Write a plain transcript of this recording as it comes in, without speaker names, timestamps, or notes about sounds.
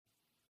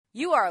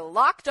You are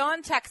Locked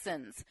On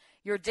Texans,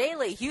 your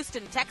daily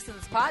Houston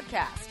Texans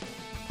podcast.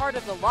 Part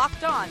of the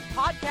Locked On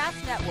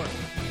Podcast Network.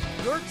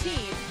 Your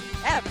team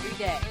every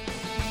day.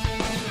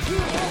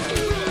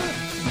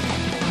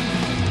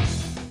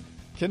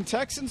 Can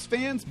Texans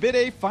fans bid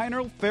a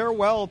final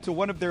farewell to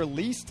one of their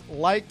least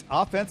liked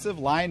offensive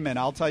linemen?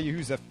 I'll tell you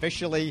who's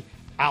officially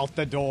out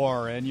the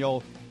door. And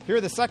you'll hear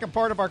the second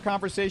part of our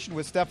conversation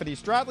with Stephanie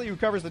Stradley, who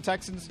covers the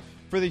Texans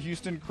for the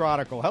Houston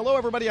Chronicle. Hello,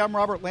 everybody. I'm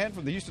Robert Land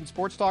from the Houston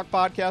Sports Talk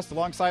podcast,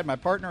 alongside my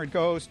partner and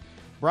co-host,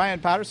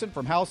 Brian Patterson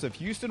from House of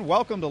Houston.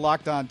 Welcome to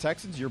Locked On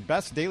Texans, your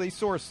best daily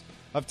source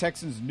of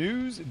Texans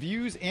news,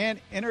 views,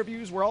 and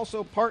interviews. We're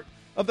also part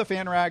of the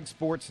FanRag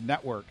Sports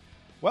Network.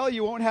 Well,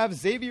 you won't have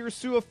Xavier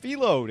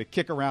Su'a-Filo to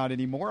kick around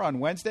anymore. On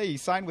Wednesday, he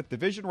signed with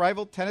division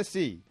rival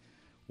Tennessee.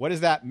 What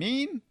does that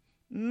mean?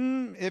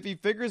 If he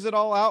figures it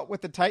all out with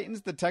the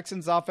Titans, the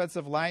Texans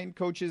offensive line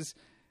coaches,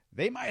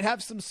 they might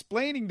have some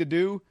splaining to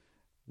do.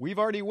 We've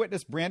already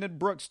witnessed Brandon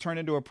Brooks turn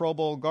into a Pro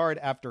Bowl guard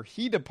after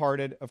he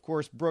departed. Of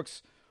course,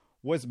 Brooks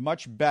was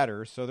much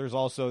better, so there's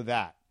also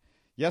that.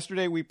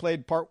 Yesterday, we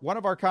played part one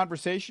of our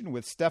conversation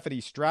with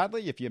Stephanie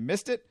Stradley. If you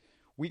missed it,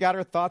 we got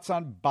her thoughts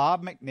on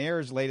Bob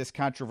McNair's latest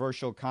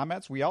controversial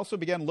comments. We also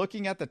began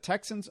looking at the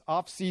Texans'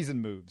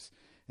 off-season moves.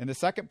 In the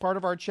second part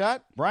of our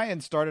chat,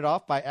 Brian started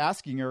off by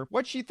asking her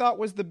what she thought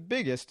was the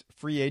biggest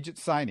free agent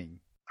signing.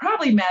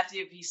 Probably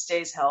Matthew, if he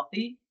stays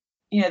healthy.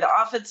 You know,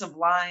 the offensive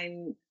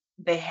line,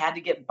 they had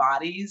to get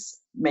bodies.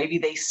 Maybe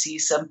they see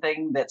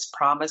something that's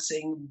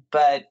promising.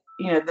 But,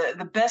 you know,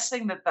 the best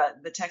thing that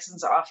the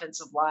Texans'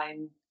 offensive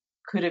line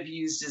could have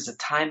used is a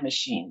time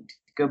machine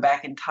to go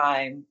back in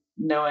time,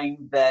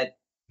 knowing that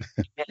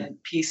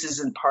and pieces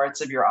and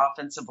parts of your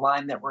offensive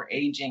line that were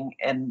aging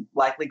and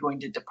likely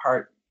going to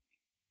depart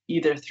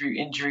either through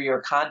injury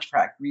or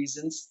contract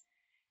reasons,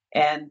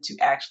 and to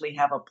actually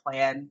have a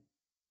plan,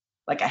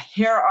 like a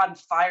hair on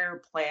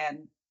fire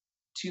plan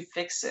to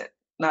fix it,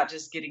 not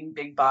just getting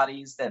big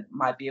bodies that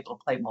might be able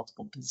to play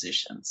multiple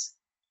positions.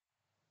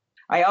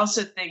 I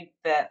also think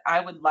that I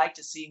would like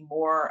to see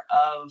more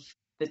of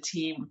the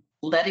team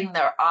letting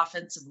their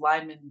offensive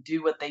linemen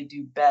do what they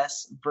do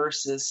best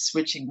versus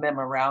switching them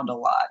around a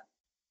lot,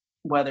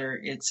 whether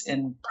it's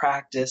in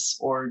practice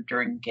or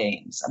during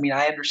games. I mean,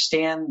 I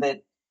understand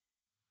that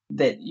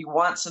you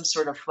want some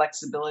sort of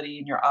flexibility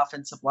in your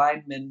offensive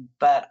linemen,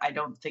 but I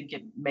don't think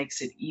it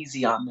makes it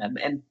easy on them.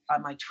 And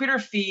on my Twitter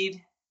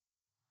feed,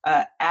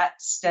 at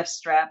Steph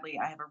Stradley,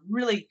 I have a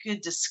really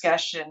good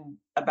discussion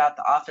about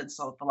the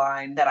offensive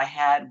line that I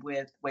had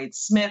with Wade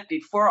Smith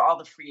before all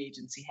the free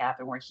agency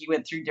happened, where he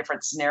went through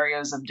different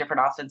scenarios of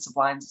different offensive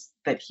lines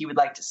that he would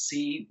like to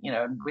see, you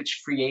know,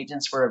 which free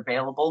agents were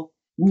available.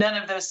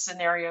 None of those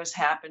scenarios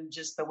happened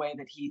just the way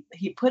that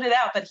he put it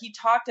out, but he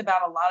talked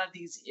about a lot of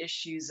these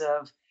issues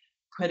of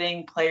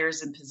putting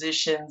players in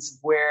positions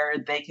where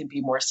they can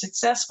be more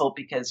successful,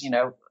 because, you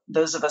know,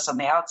 those of us on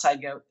the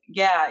outside go,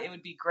 yeah, it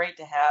would be great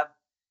to have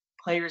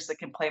players that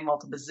can play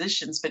multiple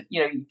positions, but,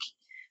 you know,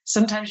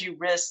 sometimes you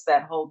risk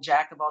that whole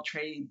jack of all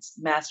trades,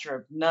 master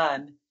of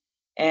none,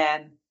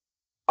 and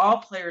all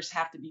players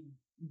have to be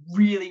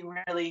really,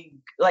 really,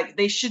 like,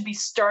 they should be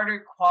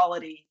starter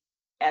quality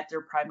at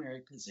their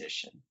primary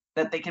position.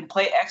 That they can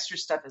play extra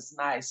stuff is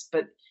nice,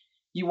 but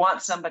you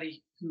want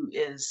somebody who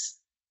is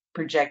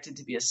projected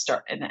to be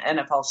an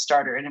NFL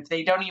starter. And if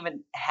they don't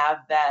even have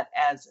that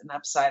as an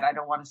upside, I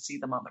don't want to see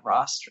them on the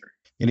roster.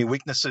 Any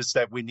weaknesses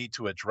that we need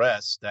to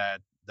address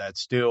that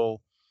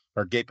still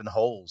are gaping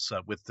holes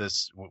with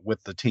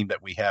the team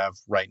that we have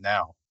right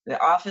now? The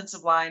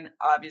offensive line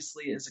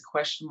obviously is a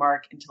question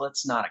mark until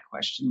it's not a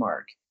question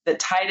mark. The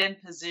tight end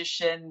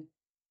position,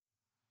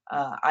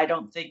 I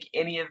don't think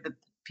any of the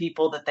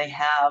people that they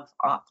have,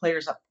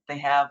 players that they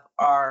have,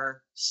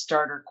 are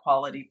starter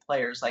quality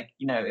players. Like,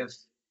 you know,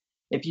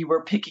 if you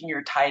were picking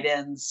your tight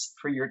ends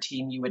for your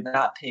team, you would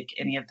not pick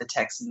any of the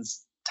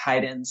Texans'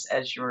 tight ends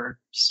as your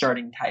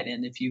starting tight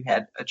end if you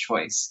had a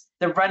choice.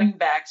 The running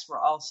backs were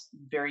all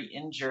very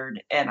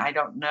injured, and I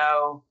don't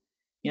know,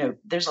 you know,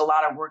 there's a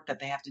lot of work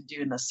that they have to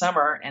do in the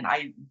summer, and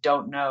I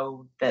don't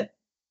know that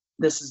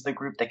this is the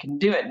group that can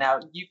do it. Now,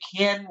 you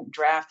can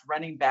draft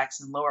running backs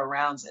in lower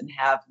rounds and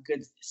have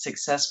good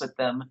success with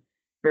them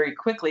very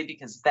quickly,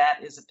 because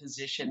that is a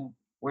position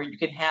where you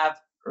can have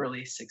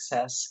early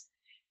success.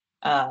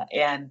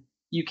 And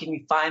you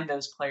can find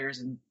those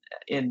players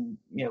in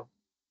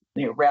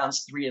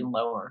rounds 3 and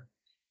lower.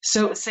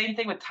 So same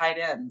thing with tight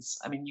ends.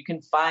 I mean, you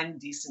can find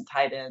decent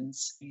tight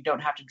ends. You don't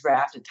have to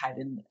draft a tight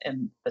end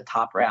in the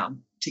top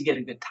round to get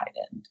a good tight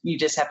end. You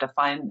just have to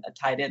find a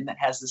tight end that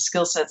has the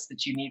skill sets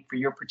that you need for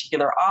your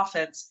particular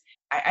offense.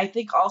 I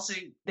think also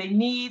they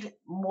need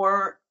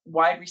more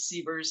wide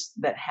receivers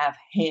that have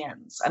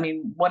hands. I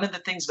mean, one of the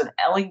things with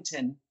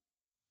Ellington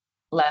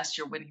last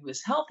year when he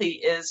was healthy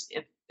is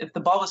if the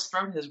ball was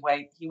thrown his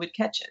way, he would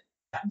catch it.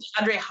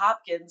 DeAndre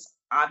Hopkins,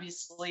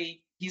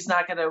 obviously, he's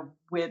not going to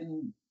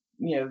win,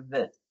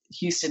 the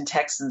Houston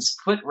Texans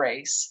foot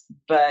race,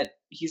 but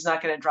he's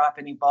not going to drop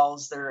any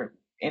balls that are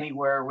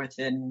anywhere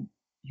within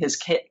his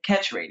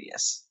catch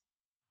radius.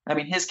 I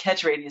mean, his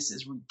catch radius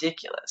is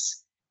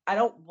ridiculous. I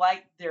don't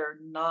like their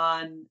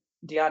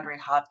non-DeAndre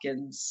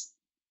Hopkins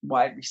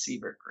wide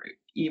receiver group,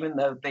 even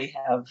though they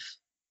have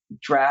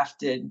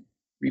drafted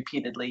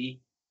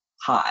repeatedly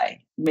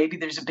high. Maybe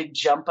there's a big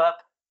jump up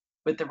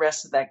with the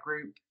rest of that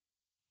group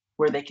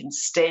where they can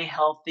stay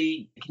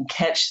healthy, can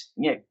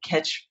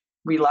catch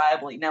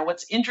reliably. Now,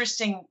 what's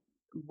interesting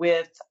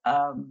with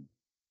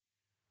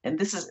and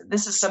this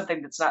is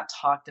something that's not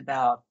talked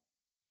about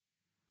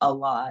a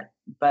lot,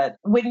 but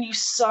when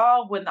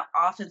the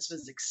offense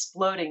was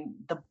exploding,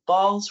 the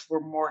balls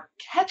were more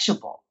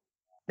catchable.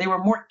 They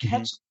were more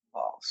catchable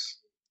balls.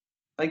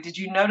 Like, did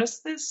you notice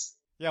this?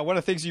 Yeah, one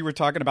of the things you were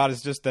talking about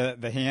is just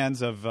the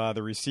hands of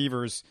the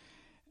receivers.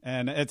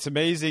 And it's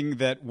amazing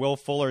that Will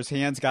Fuller's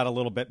hands got a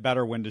little bit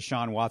better when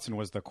Deshaun Watson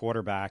was the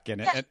quarterback.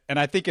 And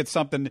I think it's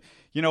something,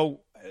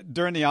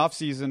 during the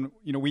offseason,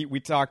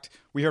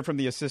 we heard from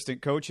the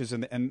assistant coaches,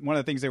 and one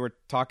of the things they were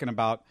talking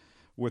about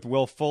with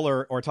Will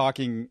Fuller, or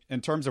talking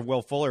in terms of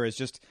Will Fuller, is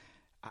just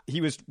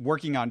he was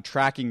working on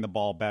tracking the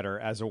ball better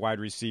as a wide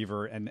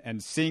receiver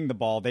and seeing the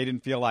ball. They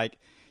didn't feel like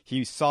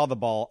he saw the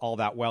ball all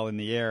that well in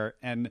the air.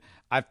 And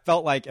I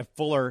felt like if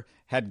Fuller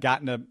had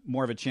gotten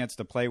more of a chance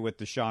to play with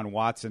Deshaun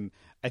Watson,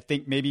 I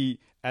think maybe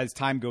as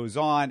time goes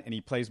on and he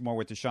plays more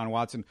with Deshaun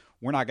Watson,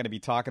 we're not going to be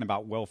talking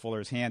about Will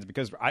Fuller's hands,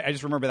 because I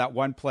just remember that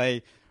one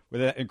play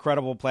with an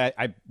incredible play.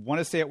 I want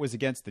to say it was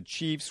against the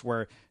Chiefs,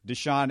 where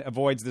Deshaun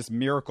avoids this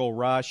miracle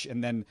rush,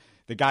 and then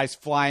the guy's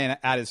flying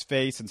at his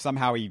face, and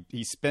somehow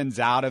he spins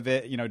out of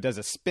it, does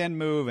a spin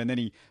move, and then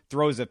he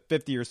throws a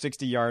 50 or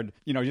 60 yard,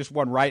 just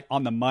one right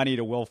on the money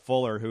to Will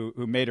Fuller, who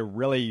made a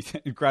really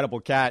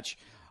incredible catch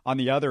on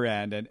the other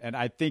end. And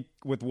I think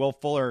with Will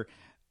Fuller,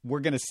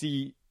 we're going to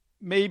see,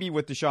 maybe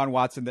with Deshaun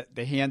Watson, that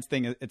the hands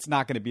thing, it's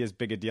not going to be as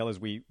big a deal as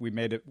we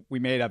made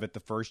of it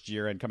the first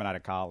year and coming out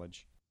of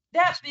college.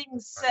 That being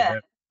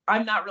said,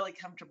 I'm not really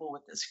comfortable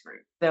with this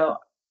group, though.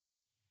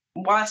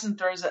 Watson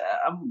throws a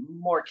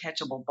more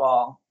catchable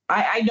ball.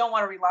 I don't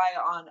want to rely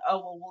on,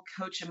 we'll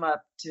coach him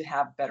up to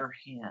have better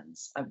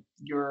hands.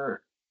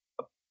 You're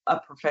a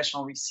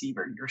professional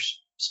receiver. You're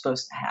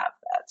supposed to have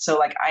that.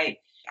 So,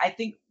 I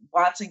think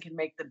Watson can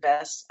make the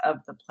best of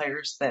the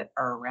players that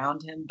are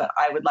around him, but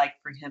I would like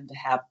for him to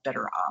have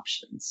better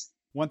options.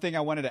 One thing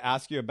I wanted to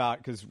ask you about,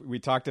 because we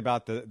talked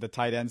about the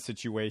tight end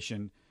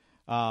situation.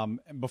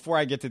 Before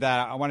I get to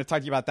that, I want to talk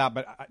to you about that,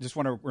 but I just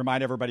want to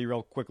remind everybody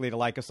real quickly to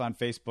like us on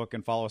Facebook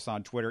and follow us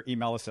on Twitter.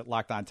 Email us at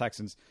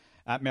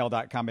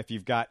lockedontexans@mail.com if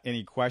you've got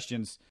any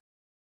questions.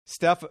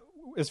 Steph,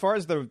 as far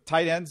as the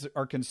tight ends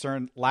are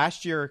concerned,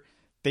 last year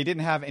they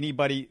didn't have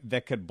anybody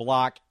that could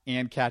block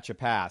and catch a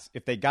pass.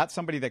 If they got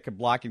somebody that could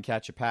block and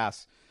catch a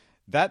pass,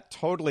 that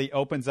totally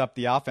opens up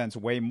the offense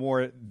way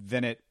more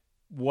than it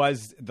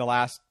was the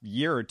last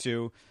year or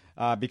two.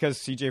 Because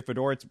C.J.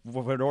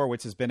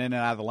 Fedorowicz has been in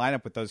and out of the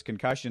lineup with those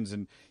concussions,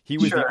 and he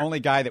was the only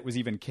guy that was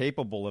even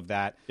capable of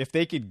that. If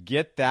they could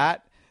get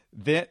that,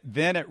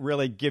 then it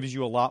really gives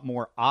you a lot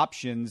more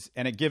options,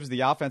 and it gives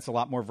the offense a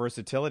lot more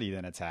versatility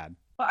than it's had.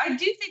 Well, I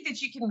do think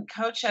that you can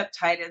coach up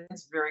tight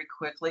ends very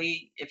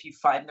quickly if you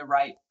find the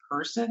right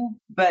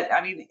person. But,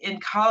 I mean, in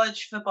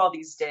college football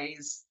these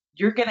days,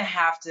 you're going to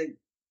have to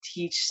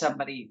teach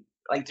somebody.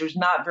 There's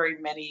not very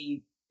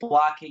many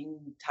blocking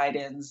tight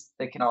ends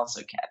that can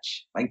also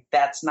catch.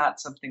 That's not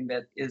something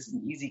that is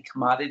an easy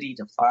commodity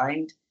to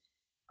find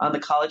on the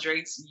college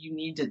ranks. You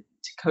need to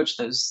coach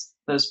those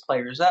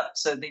players up.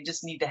 So they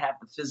just need to have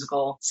the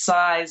physical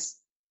size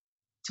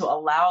to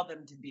allow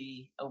them to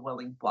be a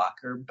willing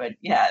blocker. But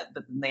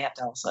then they have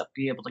to also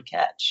be able to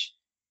catch.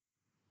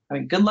 I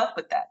mean, good luck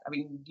with that. I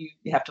mean, you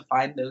have to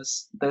find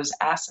those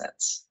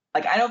assets.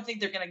 I don't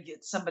think they're going to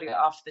get somebody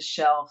off the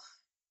shelf,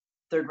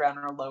 third round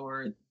or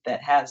lower,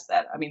 that has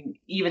that. I mean,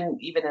 even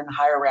in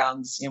higher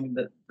rounds,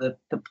 the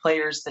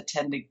players that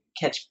tend to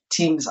catch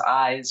teams'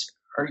 eyes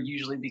are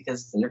usually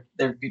because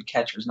they're good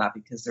catchers, not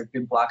because they're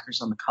good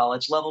blockers on the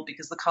college level,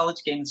 because the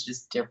college game is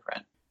just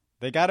different.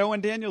 They got Owen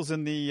Daniels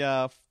in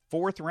the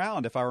fourth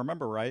round, if I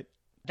remember right.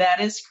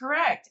 That is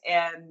correct.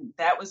 And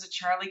that was a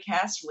Charlie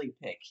Casserly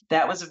pick.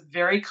 That was a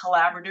very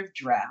collaborative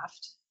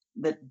draft.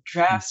 The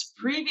drafts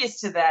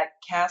previous to that,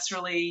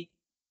 Casserly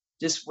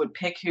just would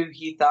pick who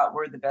he thought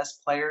were the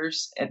best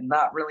players and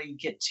not really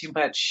get too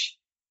much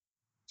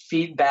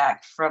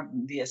feedback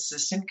from the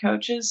assistant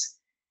coaches.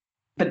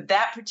 But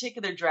that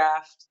particular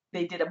draft,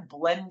 they did a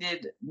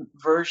blended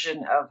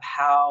version of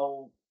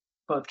how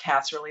both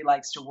Casserly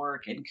likes to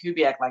work and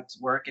Kubiak likes to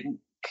work. And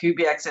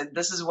Kubiak said,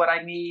 this is what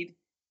I need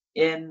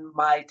in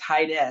my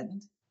tight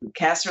end.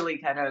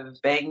 Casserly kind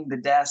of banged the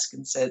desk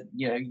and said,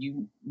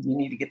 you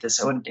need to get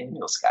this Owen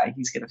Daniels guy.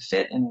 He's going to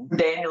fit. And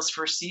Daniels'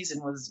 first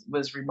season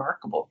was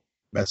remarkable.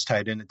 Best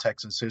tight end in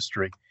Texans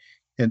history.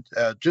 And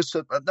just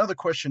another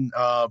question,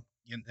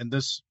 and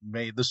this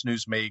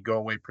news may go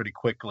away pretty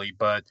quickly,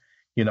 but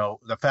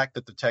the fact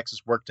that the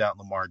Texans worked out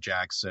Lamar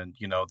Jackson,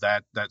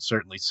 that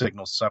certainly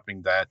signals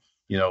something that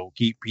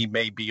he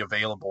may be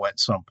available at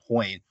some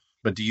point.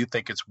 But do you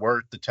think it's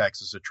worth the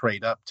Texans to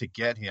trade up to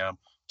get him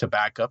to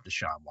back up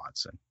Deshaun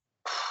Watson?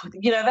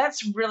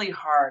 That's really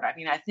hard. I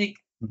mean, I think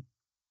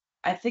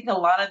a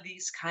lot of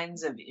these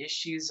kinds of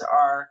issues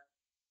are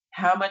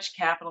how much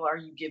capital are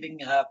you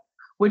giving up,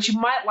 which you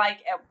might like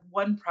at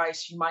one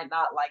price, you might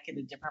not like at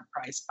a different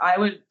price. I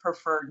would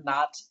prefer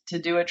not to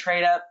do a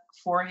trade up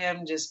for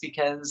him just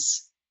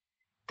because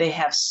they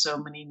have so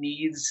many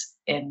needs,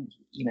 and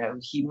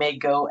he may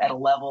go at a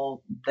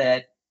level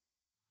that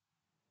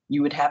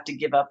you would have to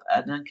give up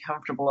an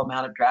uncomfortable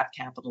amount of draft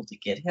capital to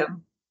get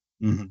him.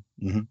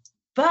 Mm-hmm. Mm-hmm.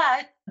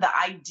 But the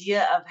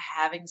idea of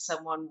having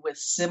someone with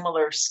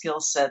similar skill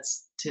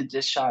sets to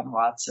Deshaun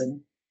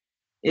Watson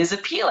is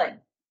appealing.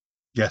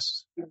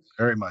 Yes,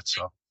 very much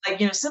so.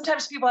 Like,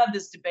 sometimes people have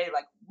this debate,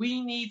 like,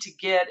 we need to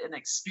get an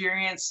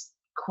experienced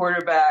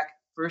quarterback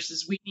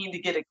versus we need to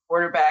get a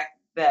quarterback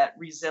that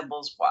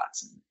resembles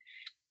Watson.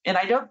 And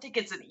I don't think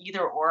it's an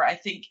either or. I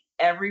think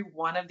every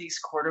one of these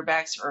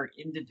quarterbacks are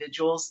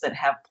individuals that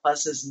have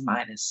pluses and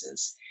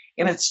minuses.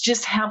 And it's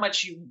just how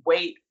much you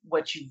weight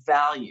what you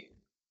value.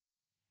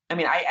 I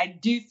mean, I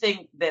do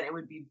think that it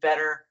would be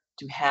better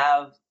to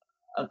have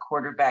a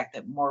quarterback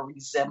that more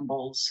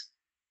resembles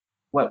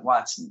what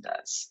Watson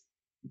does,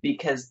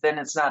 because then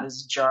it's not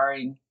as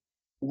jarring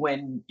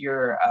when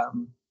you're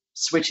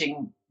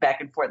switching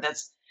back and forth.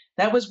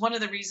 That was one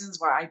of the reasons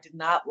why I did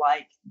not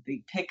like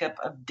the pickup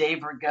of Dave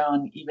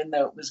Ragone, even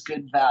though it was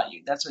good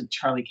value. That's what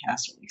Charlie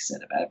Casserly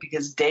said about it,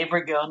 because Dave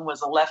Ragone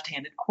was a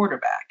left-handed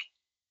quarterback.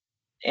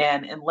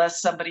 And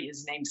unless somebody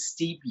is named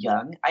Steve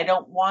Young, I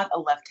don't want a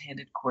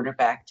left-handed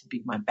quarterback to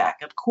be my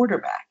backup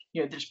quarterback.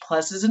 There's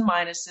pluses and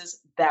minuses.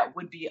 That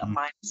would be a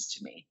minus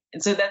to me.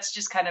 And so that's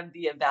just kind of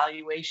the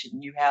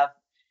evaluation. You have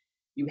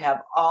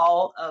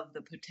all of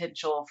the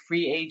potential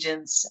free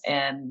agents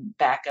and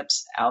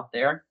backups out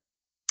there.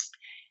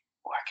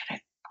 We're going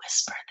to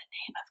whisper the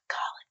name of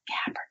Colin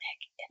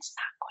Kaepernick. It's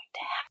not going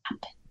to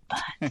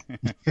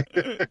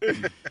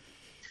happen, but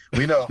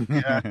we know.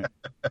 Yeah.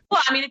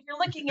 Well, I mean, if you're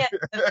looking at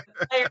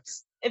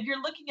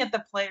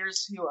the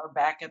players who are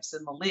backups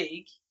in the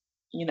league,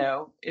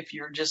 if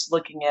you're just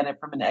looking at it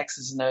from an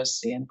X's and O's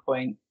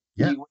standpoint,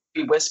 you would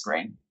be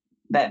whispering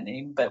that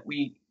name. But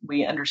we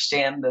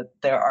understand that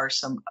there are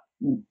some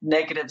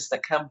negatives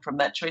that come from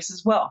that choice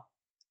as well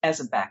as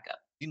a backup.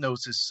 He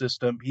knows his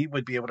system. He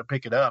would be able to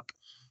pick it up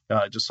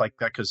just like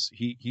that because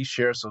he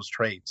shares those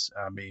traits.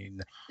 I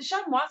mean,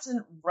 Deshaun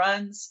Watson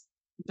runs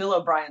Bill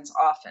O'Brien's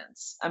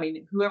offense. I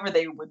mean, whoever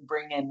they would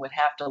bring in would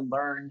have to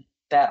learn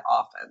that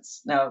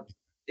offense. Now,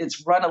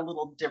 it's run a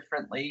little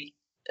differently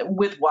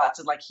with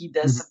Watson. Like, he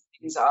does some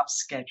things off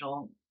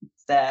schedule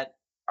that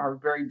are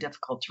very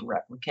difficult to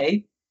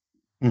replicate.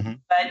 Mm-hmm.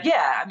 But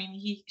yeah, I mean,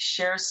 he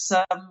shares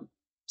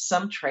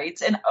some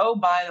traits. And oh,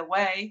 by the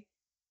way,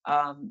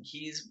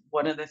 he's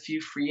one of the few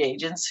free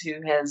agents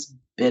who has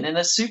been in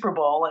a Super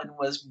Bowl and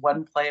was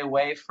one play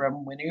away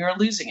from winning or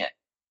losing it.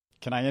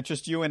 Can I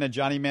interest you in a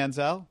Johnny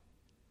Manziel?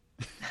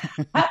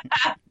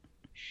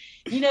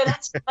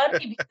 That's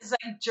funny because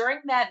during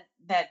that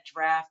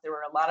draft, there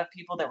were a lot of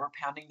people that were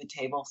pounding the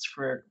tables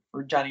for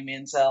Johnny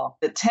Manziel.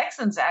 The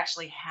Texans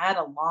actually had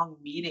a long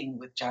meeting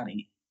with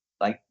Johnny.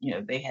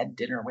 They had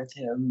dinner with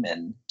him,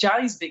 and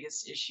Johnny's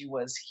biggest issue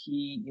was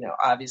he,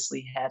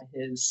 obviously had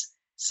his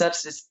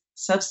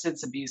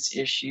substance abuse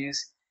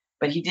issues,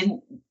 but he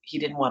didn't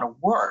want to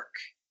work.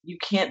 You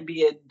can't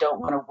be a don't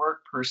want to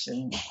work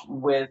person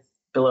with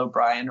Bill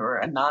O'Brien, or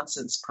a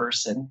nonsense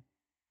person.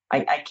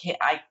 I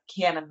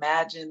can't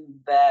imagine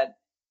that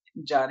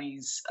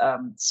Johnny's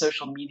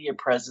social media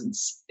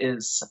presence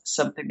is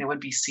something that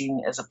would be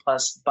seen as a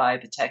plus by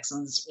the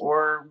Texans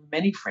or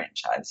many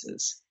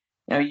franchises.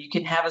 You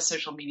can have a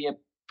social media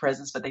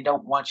presence, but they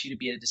don't want you to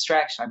be a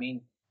distraction. I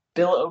mean,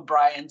 Bill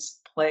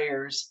O'Brien's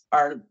players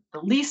are the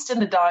least in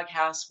the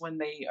doghouse when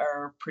they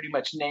are pretty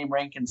much name,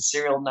 rank, and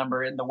serial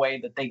number in the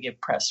way that they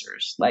give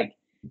pressers. Like,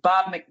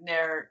 Bob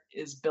McNair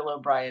is Bill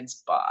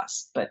O'Brien's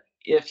boss, but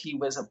if he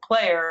was a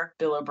player,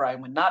 Bill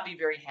O'Brien would not be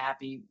very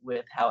happy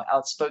with how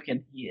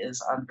outspoken he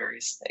is on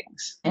various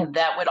things. And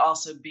that would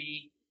also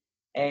be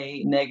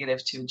a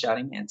negative to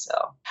Johnny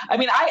Manziel. I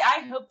mean,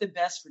 I hope the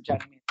best for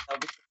Johnny Manziel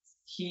because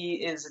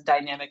he is a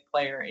dynamic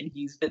player and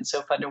he's been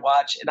so fun to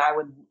watch. And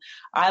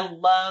I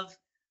love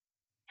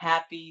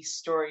happy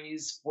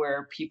stories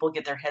where people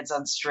get their heads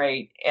on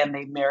straight and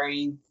they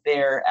marry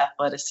their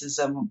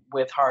athleticism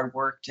with hard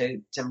work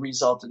to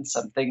result in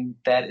something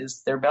that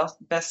is their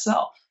best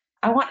self.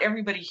 I want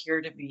everybody here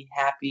to be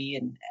happy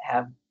and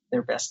have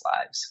their best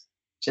lives,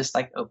 just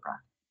like Oprah.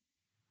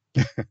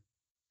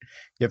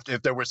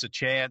 If there was a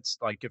chance,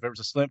 like if there was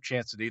a slim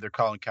chance that either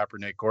Colin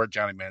Kaepernick or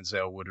Johnny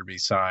Manziel would be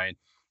signed,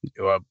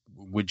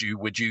 would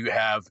you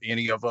have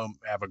any of them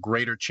have a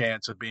greater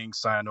chance of being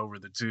signed over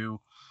the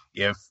two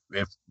if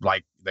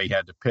like they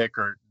had to pick,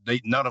 or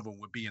none of them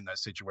would be in that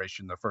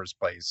situation in the first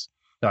place?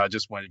 I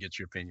just wanted to get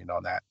your opinion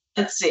on that.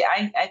 Let's see.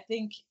 I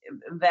think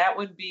that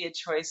would be a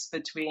choice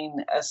between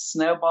a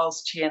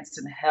snowball's chance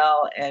in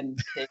hell and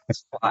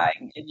pigs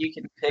flying, and you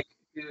can pick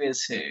who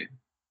is who.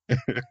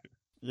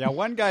 Yeah,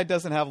 one guy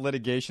doesn't have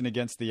litigation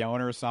against the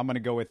owner, so I'm going to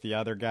go with the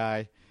other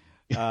guy.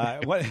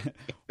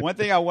 One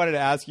thing I wanted to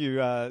ask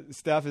you,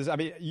 Steph, is, I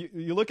mean,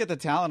 you look at the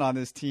talent on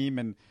this team,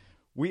 and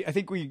I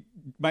think we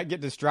might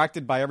get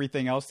distracted by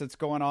everything else that's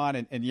going on.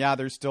 And yeah,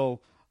 there's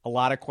still a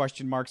lot of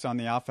question marks on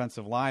the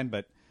offensive line.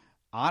 But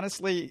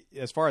honestly,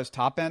 as far as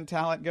top-end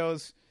talent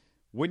goes,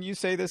 wouldn't you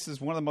say this is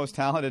one of the most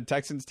talented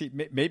Texans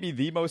team, maybe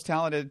the most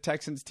talented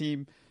Texans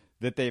team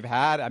that they've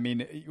had? I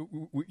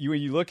mean,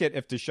 when you look at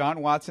if Deshaun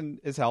Watson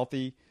is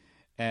healthy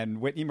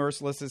and Whitney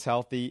Mercilus is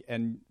healthy,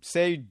 and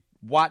say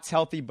Watt's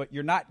healthy, but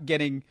you're not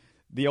getting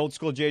the old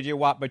school J.J.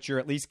 Watt, but you're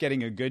at least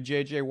getting a good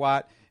J.J.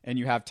 Watt, and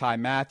you have Ty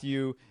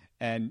Matthew,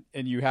 and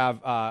you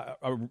have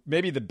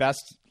maybe the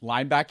best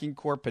linebacking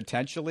core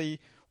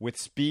potentially with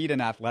speed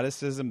and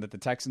athleticism that the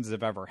Texans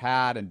have ever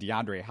had, and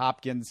DeAndre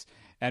Hopkins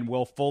and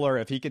Will Fuller,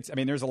 if he could. I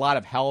mean, there's a lot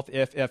of health,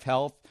 if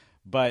health,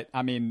 but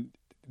I mean,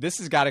 this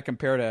has got to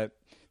compare to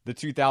the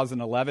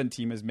 2011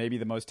 team as maybe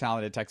the most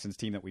talented Texans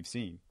team that we've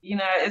seen. You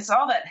know, it's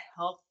all that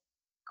health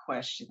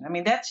question. I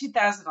mean, that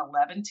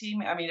 2011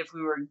 team, I mean, if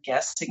we were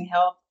guessing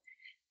health,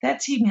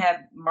 that team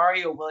had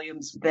Mario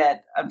Williams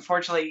that,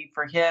 unfortunately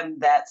for him,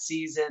 that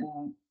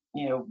season,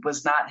 you know,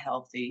 was not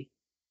healthy.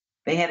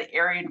 They had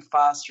Arian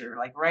Foster.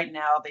 Like right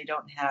now, they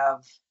don't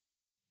have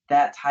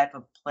that type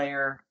of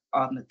player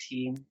on the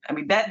team. I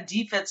mean, that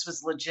defense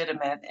was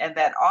legitimate, and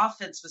that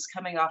offense was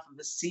coming off of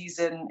a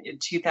season in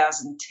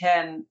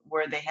 2010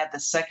 where they had the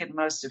second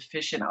most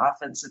efficient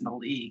offense in the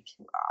league.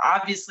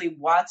 Obviously,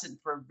 Watson,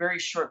 for a very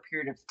short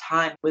period of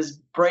time, was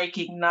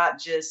breaking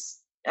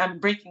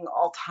breaking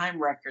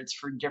all-time records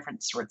for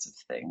different sorts of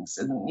things.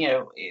 And, you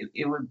know,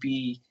 it would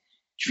be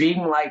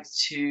dreamlike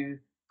to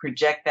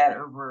project that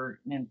over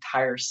an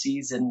entire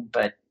season.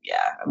 But,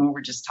 yeah, I mean, we're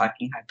just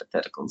talking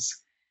hypotheticals.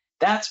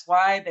 That's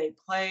why they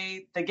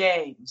play the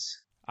games.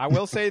 I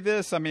will say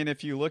this. I mean,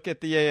 if you look at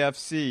the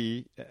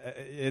AFC,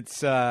 it's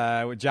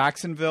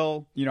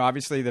Jacksonville, you know,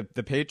 obviously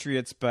the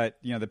Patriots, but,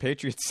 you know, the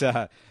Patriots,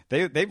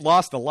 they've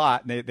lost a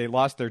lot. They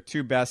lost their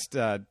two best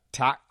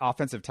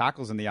offensive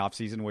tackles in the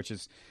offseason, which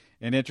is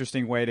an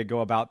interesting way to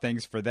go about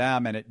things for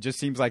them. And it just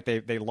seems like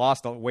they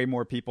lost way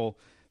more people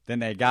than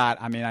they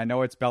got. I mean, I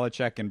know it's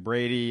Belichick and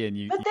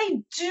Brady, but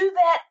they do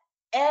that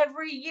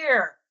every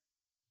year.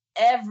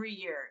 Every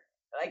year.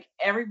 Like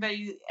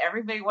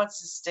everybody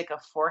wants to stick a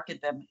fork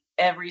at them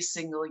every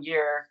single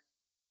year.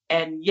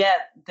 And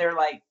yet they're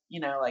like, you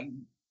know, like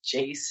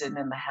Jason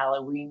in the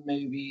Halloween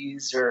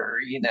movies, or,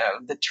 you know,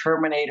 the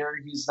Terminator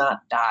who's not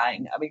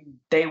dying. I mean,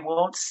 they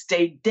won't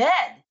stay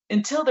dead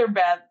until they're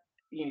bad.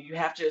 You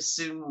have to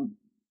assume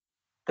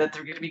that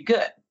they're going to be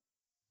good.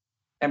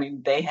 I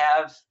mean, they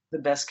have the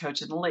best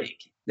coach in the league.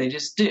 They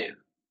just do.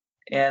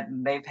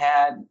 And they've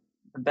had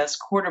the best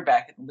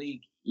quarterback in the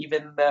league,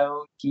 even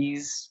though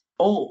he's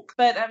old.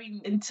 But I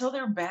mean, until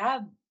they're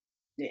bad,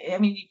 I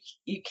mean,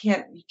 you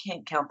can't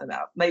count them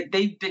out.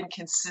 They've been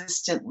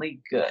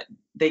consistently good.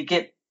 They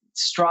get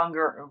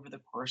stronger over the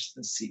course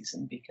of the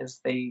season because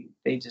they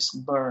just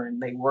learn.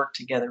 They work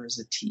together as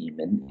a team.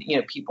 And, you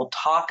know, people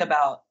talk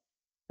about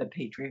the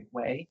Patriot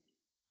way,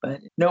 but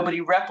nobody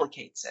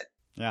replicates it.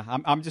 Yeah,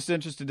 I'm just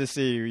interested to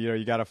see, you know,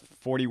 you got a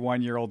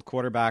 41-year-old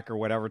quarterback or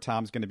whatever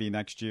Tom's going to be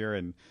next year,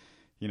 and,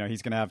 you know,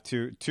 he's going to have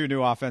two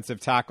new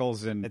offensive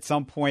tackles, and at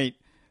some point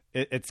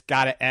it's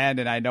got to end.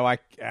 And I know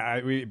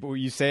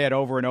you say it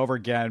over and over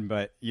again,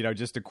 but, you know,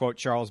 just to quote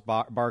Charles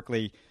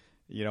Barkley,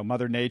 you know,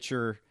 Mother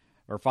Nature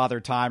or Father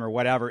Time or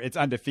whatever, it's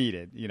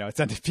undefeated. You know, it's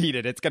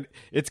undefeated. It's gonna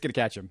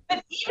catch him.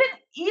 But even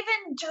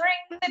during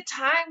the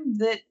time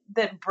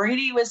that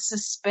Brady was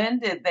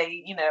suspended,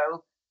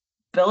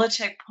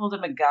 Belichick pulled a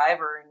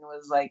MacGyver and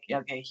was like,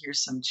 okay,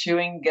 here's some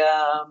chewing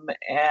gum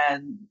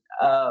and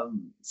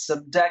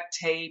some duct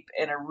tape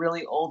and a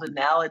really old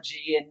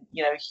analogy, and,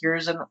 you know,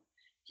 here's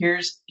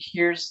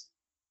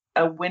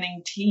a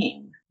winning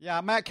team.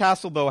 Yeah, Matt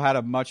Castle, though, had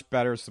a much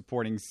better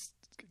supporting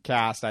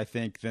cast, I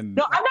think, than...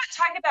 No, I'm not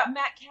talking about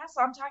Matt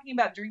Castle. I'm talking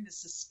about during the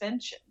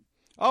suspension.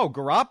 Oh,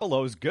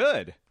 Garoppolo's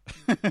good.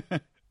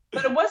 But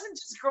it wasn't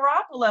just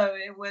Garoppolo.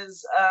 It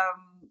was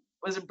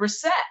a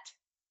Brissett.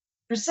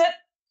 Brissett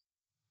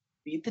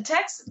beat the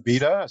Texans.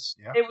 Beat us,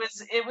 yeah.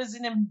 It was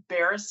an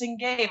embarrassing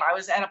game. I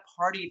was at a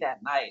party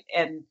that night,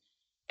 and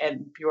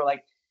people were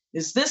like,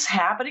 is this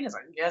happening? I was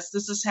like, yes,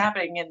 this is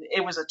happening. And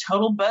it was a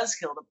total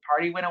buzzkill. The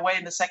party went away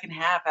in the second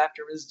half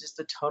after it was just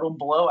a total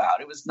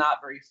blowout. It was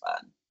not very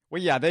fun.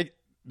 Well, yeah,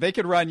 they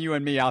could run you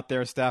and me out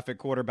there, Steph, at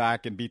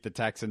quarterback and beat the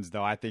Texans,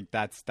 though. I think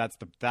that's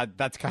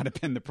kind of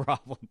been the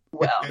problem.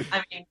 Well,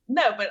 I mean,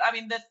 no, but I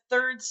mean, the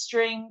third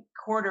string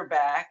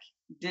quarterback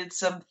did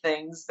some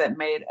things that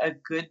made a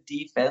good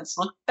defense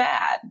look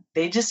bad.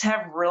 They just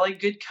have really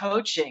good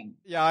coaching.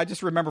 Yeah, I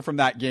just remember from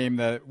that game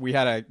that we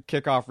had a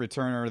kickoff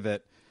returner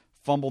that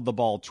fumbled the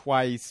ball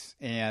twice,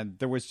 and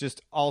there was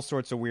just all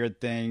sorts of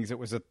weird things. It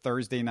was a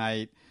Thursday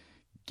night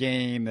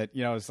game that,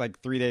 you know, it's like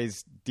 3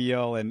 days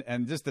deal,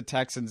 and just the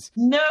Texans.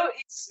 I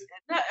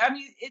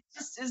mean, it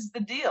just is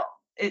the deal.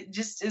 It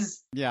just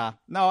is. Yeah,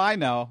 no, I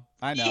know.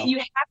 You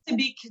have to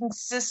be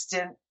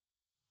consistent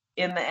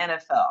in the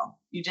NFL.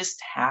 You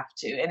just have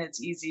to. And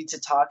it's easy to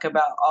talk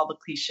about all the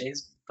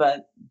cliches,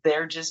 but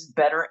they're just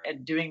better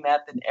at doing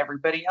that than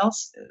everybody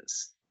else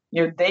is.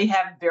 They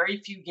have very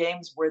few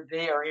games where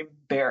they are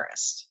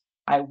embarrassed.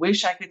 I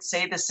wish I could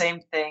say the same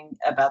thing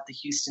about the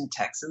Houston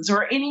Texans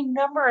or any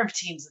number of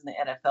teams in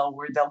the NFL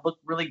where they'll look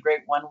really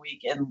great one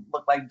week and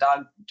look like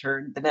dog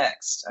turd the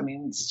next.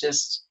 It's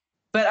just,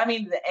 but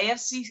the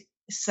AFC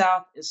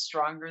South is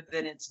stronger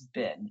than it's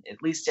been.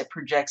 At least it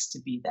projects to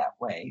be that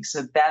way.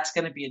 So that's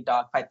going to be a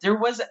dogfight. There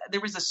was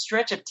a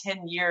stretch of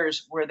 10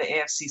 years where the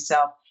AFC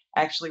South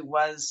actually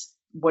was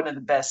one of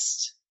the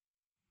best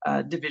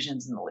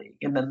divisions in the league.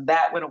 And then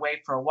that went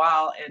away for a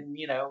while. And,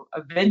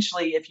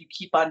 eventually, if you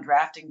keep on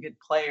drafting good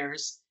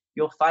players,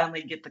 you'll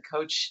finally get the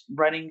coach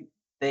running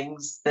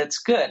things that's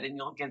good and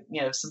you'll get,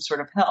 some sort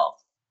of health.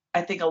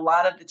 I think a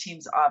lot of the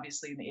teams,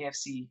 obviously, in the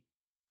AFC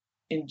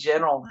in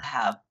general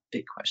have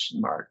big question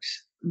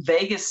marks.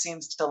 Vegas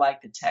seems to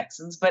like the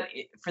Texans, but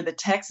for the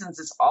Texans,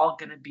 it's all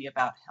going to be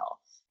about health.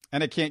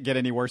 And it can't get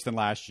any worse than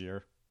last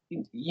year.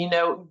 You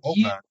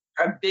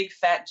are big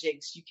fat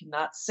Jakes. You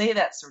cannot say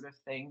that sort of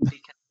thing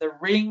because the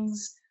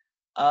rings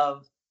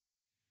of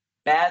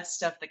bad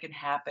stuff that can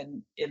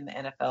happen in the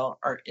NFL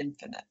are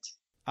infinite.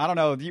 I don't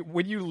know.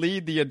 When you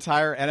lead the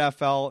entire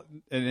NFL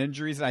in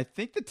injuries, and I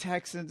think the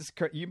Texans,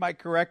 you might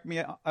correct me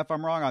if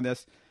I'm wrong on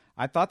this,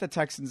 I thought the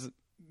Texans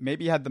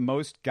maybe had the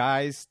most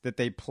guys that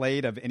they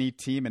played of any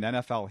team in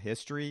NFL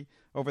history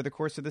over the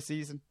course of the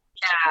season.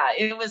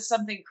 Yeah, it was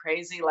something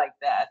crazy like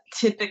that.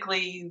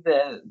 Typically,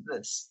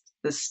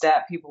 the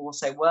stat people will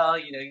say, well,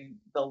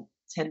 they'll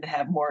tend to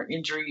have more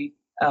injury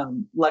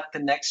luck the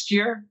next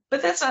year.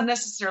 But that's not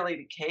necessarily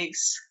the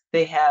case.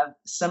 They have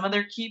some of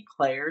their key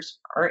players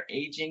are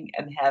aging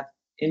and have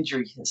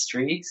injury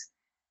histories.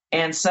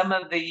 And some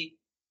of the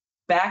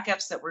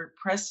backups that were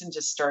pressed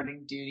into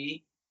starting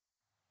duty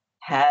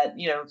had,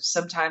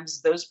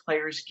 sometimes those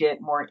players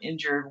get more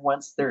injured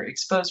once they're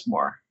exposed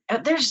more.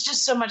 And there's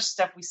just so much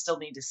stuff we still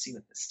need to see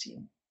with this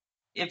team.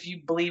 If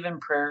you believe in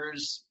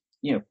prayers,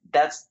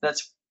 that's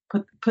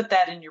put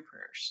that in your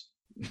prayers.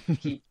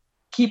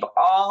 Keep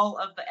all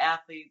of the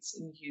athletes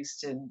in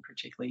Houston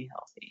particularly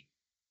healthy.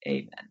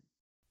 Amen.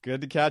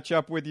 Good to catch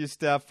up with you,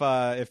 Steph.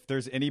 If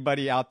there's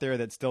anybody out there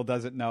that still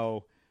doesn't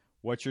know,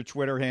 what's your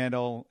Twitter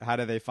handle? How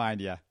do they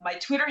find you? My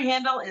Twitter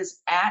handle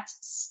is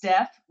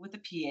 @Steph with a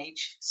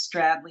PH,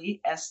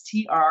 Stradley,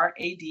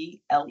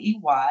 STRADLEY.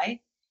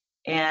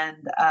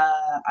 And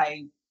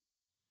I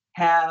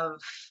have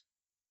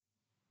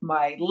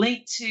my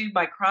link to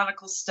my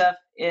Chronicle stuff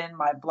in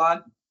my blog,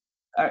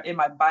 in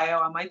my bio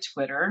on my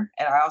Twitter.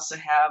 And I also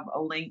have a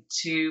link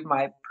to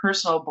my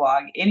personal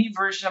blog. Any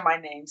version of my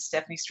name,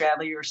 Stephanie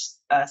Stradley or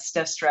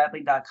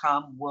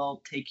StephStradley.com,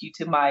 will take you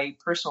to my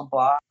personal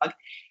blog.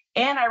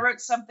 And I wrote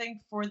something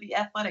for The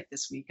Athletic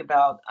this week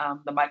about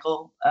the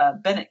Michael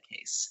Bennett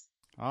case.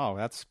 Oh,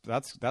 that's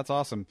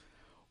awesome.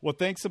 Well,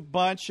 thanks a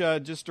bunch.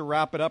 Just to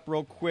wrap it up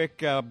real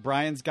quick,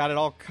 Brian's got it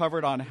all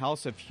covered on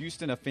House of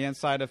Houston, a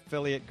Fanside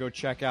affiliate. Go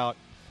check out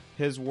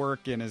his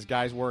work and his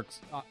guys' work,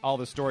 all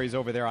the stories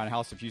over there on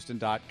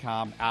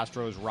houseofhouston.com.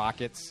 Astros,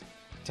 Rockets,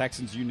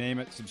 Texans, you name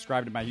it.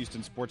 Subscribe to my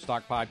Houston Sports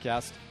Talk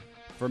podcast.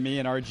 For me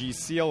and RG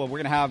Seal, we're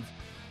going to have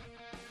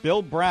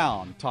Bill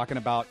Brown talking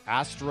about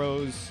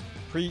Astros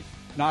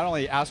not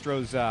only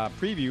Astros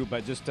preview,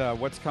 but just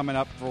what's coming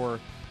up for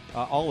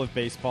all of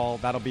baseball.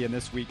 That'll be in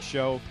this week's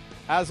show.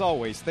 As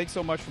always, thanks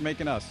so much for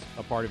making us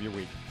a part of your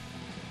week.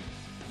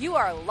 You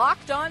are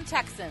Locked On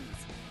Texans,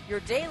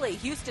 your daily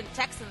Houston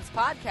Texans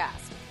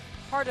podcast.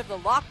 Part of the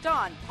Locked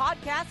On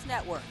Podcast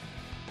Network,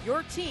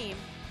 your team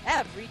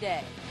every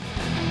day.